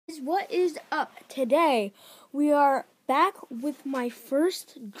what is up? Today we are back with my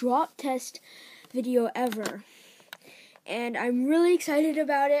first drop test video ever, and I'm really excited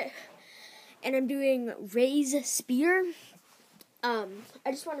about it. And I'm doing Reys spear. I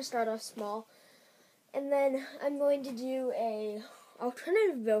just want to start off small, and then I'm going to do a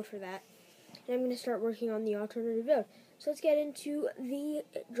alternative build for that, and I'm going to start working on the alternative build. So let's get into the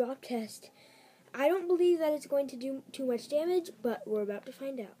drop test. I don't believe that it's going to do too much damage, but we're about to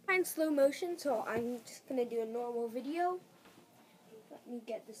find out. I'm in slow motion, so I'm just going to do a normal video. Let me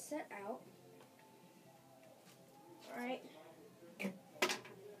get the set out. Alright.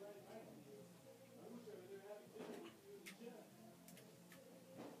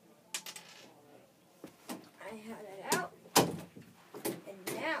 I have it out.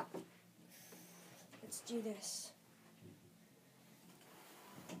 And now, let's do this.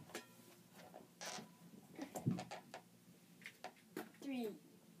 Three,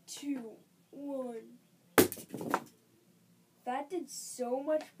 two, one. That did so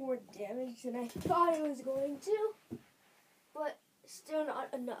much more damage than I thought it was going to, but still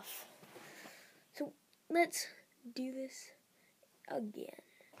not enough. So let's do this again.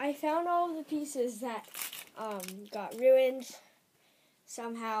 I found all of the pieces that got ruined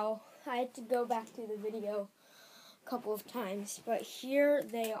somehow. I had to go back through the video a couple of times, but here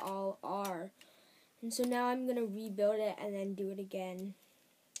they all are. And so now I'm going to rebuild it and then do it again,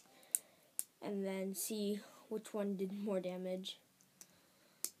 and then see which one did more damage.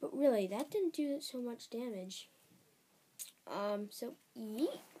 But really, that didn't do so much damage. So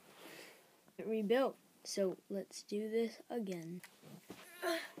yeet. It rebuilt. So let's do this again.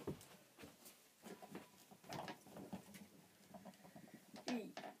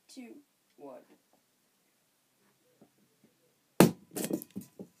 3, 2, 1.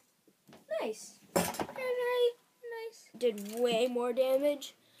 Nice. Very nice. Did way more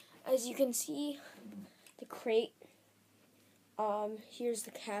damage. As you can see, the crate. Here's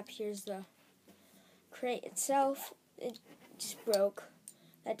the cap. Here's the crate itself. It just broke.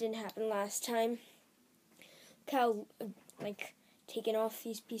 That didn't happen last time. Look how taken off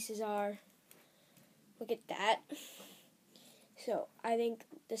these pieces are. Look at that. So I think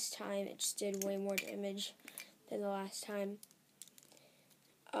this time it just did way more damage than the last time.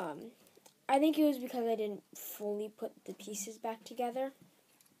 I think it was because I didn't fully put the pieces back together.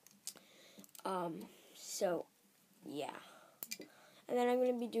 So yeah. And then I'm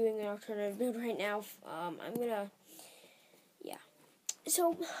going to be doing an alternative build right now.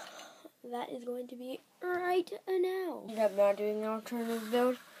 So that is going to be right now. I'm not doing an alternative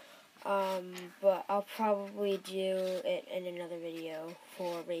build, but I'll probably do it in another video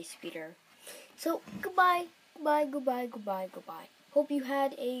for Reys speeder. So goodbye, goodbye, goodbye, goodbye, goodbye. Hope you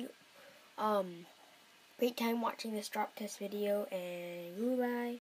had a great time watching this drop test video, and goodbye.